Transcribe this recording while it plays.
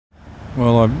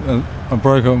Well, I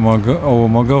broke up with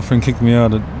my girlfriend kicked me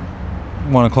out at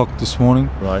 1 o'clock this morning.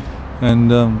 Right.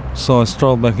 And so I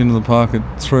strolled back into the park at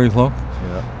 3 o'clock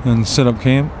and set up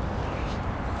camp.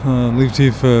 Lived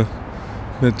here for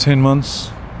about 10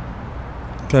 months.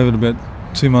 Gave it about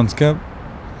 2 months gap.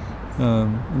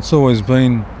 It's always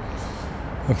been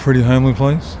a pretty homely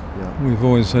place. Yeah.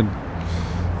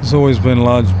 There's always been a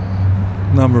large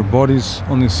number of bodies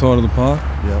on this side of the park.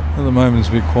 Yeah. At the moment it's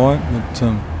a bit quiet, but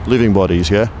Living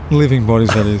bodies, yeah? living bodies,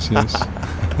 that is, yes.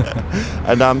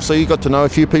 And so you got to know a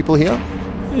few people here?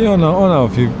 Yeah, I know a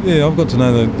few. Yeah, I've got to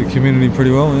know the community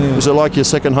pretty well. Yeah. Is it like your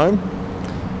second home?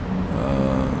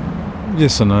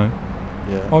 Yes and no.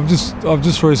 Yeah. I've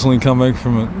just recently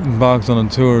embarked on a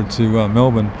tour to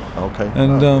Melbourne, Okay.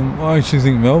 and I actually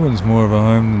think Melbourne's more of a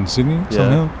home than Sydney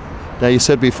somehow. Now you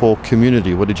said before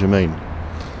community. What did you mean?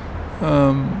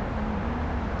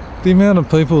 The amount of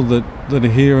people that are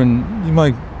here, and you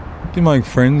make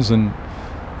friends, and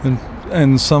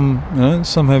some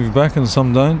some have your back and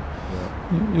some don't.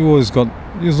 Yeah.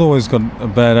 You've always got a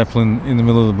bad apple in the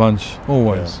middle of the bunch.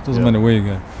 Always. Doesn't matter where you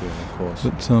go. Yeah, of course.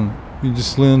 But you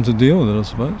just learn to deal with it, I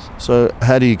suppose. So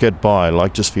how do you get by,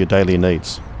 like just for your daily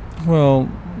needs? Well,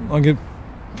 I get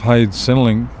paid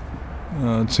Centrelink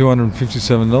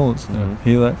 $257.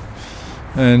 Hear that?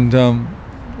 And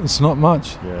it's not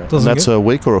much. Yeah. And that's a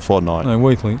week or a fortnight? No,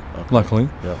 weekly, luckily.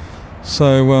 Yeah.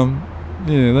 So,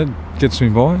 that gets me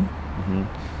by. Mm-hmm.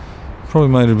 Probably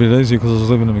made it a bit easier because I was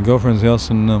living at my girlfriend's house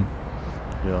and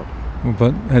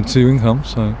but had 2 incomes,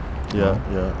 so... Yeah.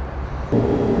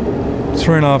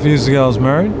 3.5 years ago I was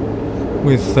married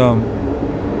with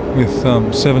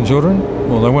 7 children.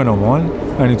 Well, they weren't on mine,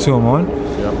 only 2 on mine.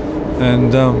 Yeah.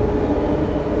 And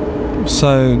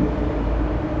so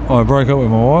I broke up with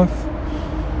my wife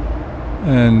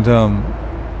and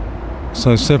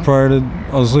so separated.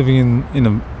 I was living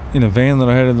in a van that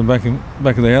I had in the back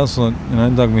of the house,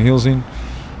 dug my heels in.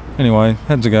 Anyway,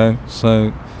 had to go,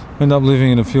 so ended up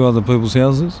living in a few other people's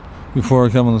houses before I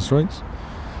come on the streets.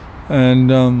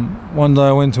 And one day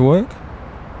I went to work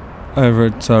over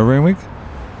at Renwick,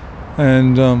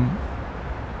 and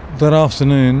that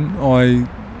afternoon I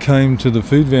came to the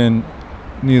food van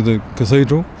near the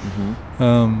cathedral,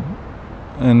 and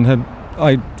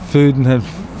ate food and had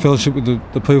fellowship with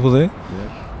the people there. Yeah.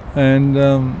 And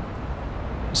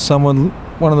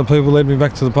one of the people led me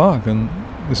back to the park, and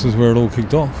this is where it all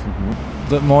kicked off.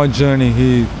 That my journey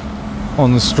here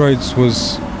on the streets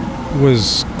was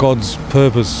God's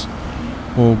purpose,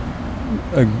 or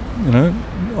I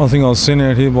think I was sent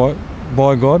out here by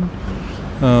God.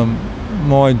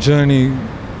 My journey,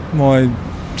 my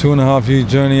 2.5 year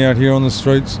journey out here on the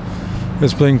streets,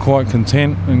 has been quite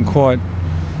content and quite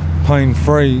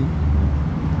pain-free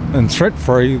and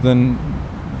threat-free than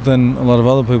a lot of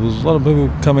other people's. A lot of people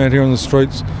come out here on the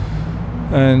streets,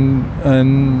 and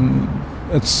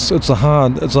it's a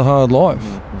hard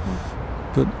life.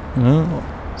 But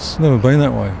it's never been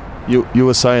that way. You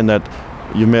were saying that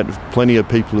you met plenty of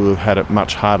people who have had it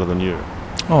much harder than you.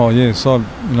 Oh yes, I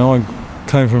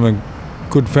came from a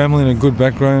good family and a good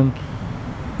background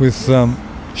with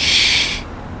shh.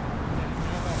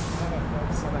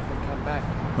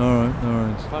 All right, no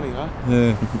worries. Funny, huh?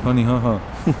 Yeah, funny, haha.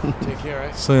 Take care,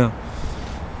 eh? So yeah.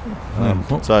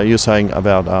 So you're saying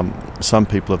about some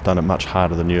people have done it much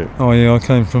harder than you. Oh yeah, I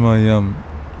came from a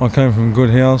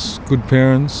good house, good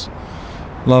parents,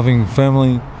 loving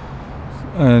family,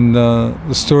 and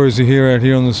the stories you hear out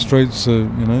here on the streets are,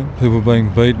 people being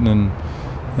beaten and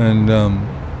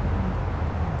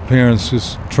parents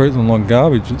just treat them like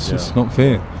garbage. It's just not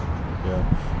fair. Yeah.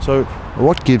 So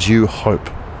what gives you hope?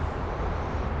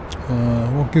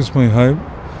 What gives me hope?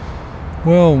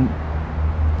 Well,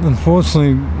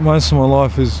 unfortunately, most of my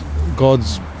life is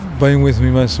God's been with me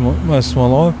most of my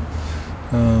life.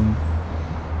 I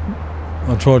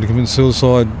tried to commit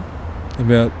suicide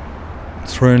about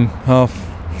 3.5,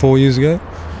 4 years ago,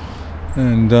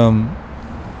 and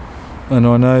I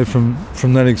know from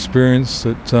that experience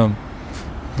that the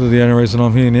only reason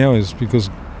I'm here now is because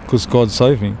God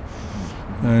saved me.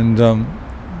 And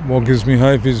what gives me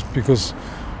hope is because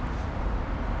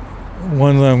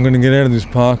one day I'm going to get out of this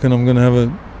park and I'm going to have a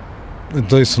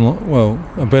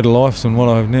better life than what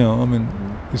I have now. I mean,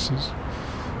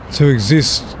 to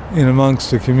exist in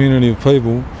amongst a community of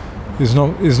people is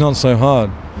not so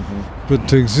hard, but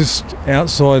to exist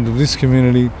outside of this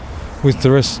community with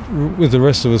the rest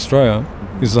of Australia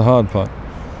is the hard part.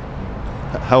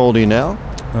 How old are you now?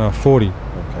 40. Okay.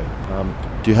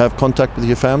 Do you have contact with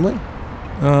your family?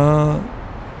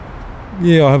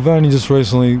 Yeah, I have only just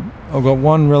recently. I've got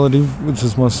one relative, which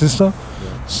is my sister,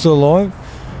 still alive.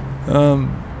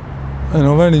 and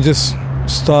I've only just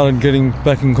started getting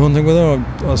back in contact with her.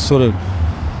 I sort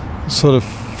of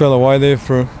fell away there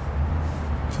for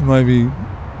maybe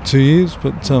 2 years,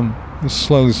 but it's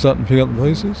slowly starting to pick up the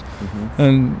pieces.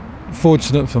 And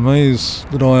fortunate for me is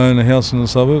that I own a house in the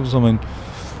suburbs. I mean,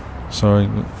 sorry,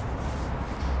 but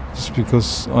just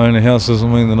because I own a house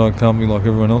doesn't mean that I can't be like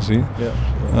everyone else here.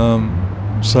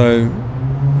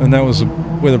 And that was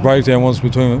where the breakdown was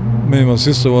between me and my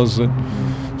sister, was that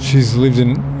she's lived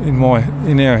in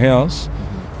our house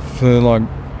for like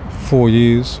 4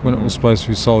 years when it was supposed to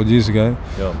be sold years ago.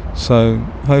 So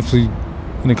hopefully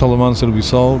in a couple of months it'll be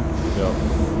sold.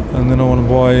 And then I want to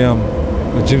buy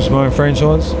a Jim Simone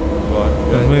franchise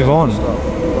and move on.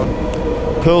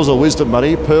 Pearls of wisdom,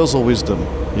 buddy. Pearls of wisdom.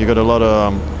 You got a lot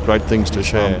of great things to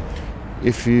share.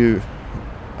 If you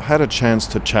had a chance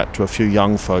to chat to a few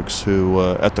young folks who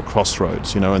were at the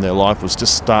crossroads, and their life was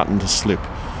just starting to slip,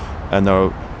 and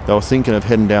they were thinking of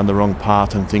heading down the wrong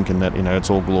path and thinking that it's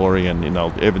all glory and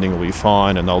everything will be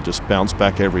fine and they'll just bounce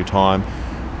back every time,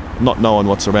 not knowing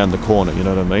what's around the corner. You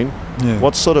know what I mean? Yeah.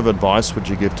 What sort of advice would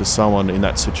you give to someone in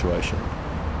that situation?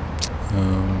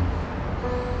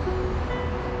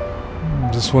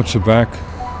 Just watch your back.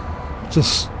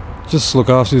 Just look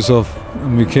after yourself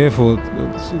and be careful.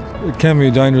 It can be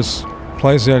a dangerous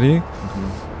place out here.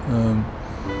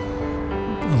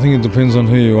 I think it depends on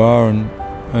who you are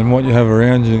and what you have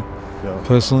around you,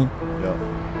 personally.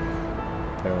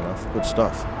 Fair enough. Good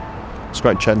stuff. It's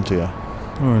great chatting to you.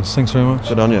 All right, thanks very much.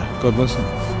 Good on you. God bless you.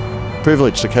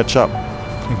 Privilege to catch up.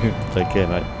 Thank you. Take care,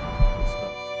 mate.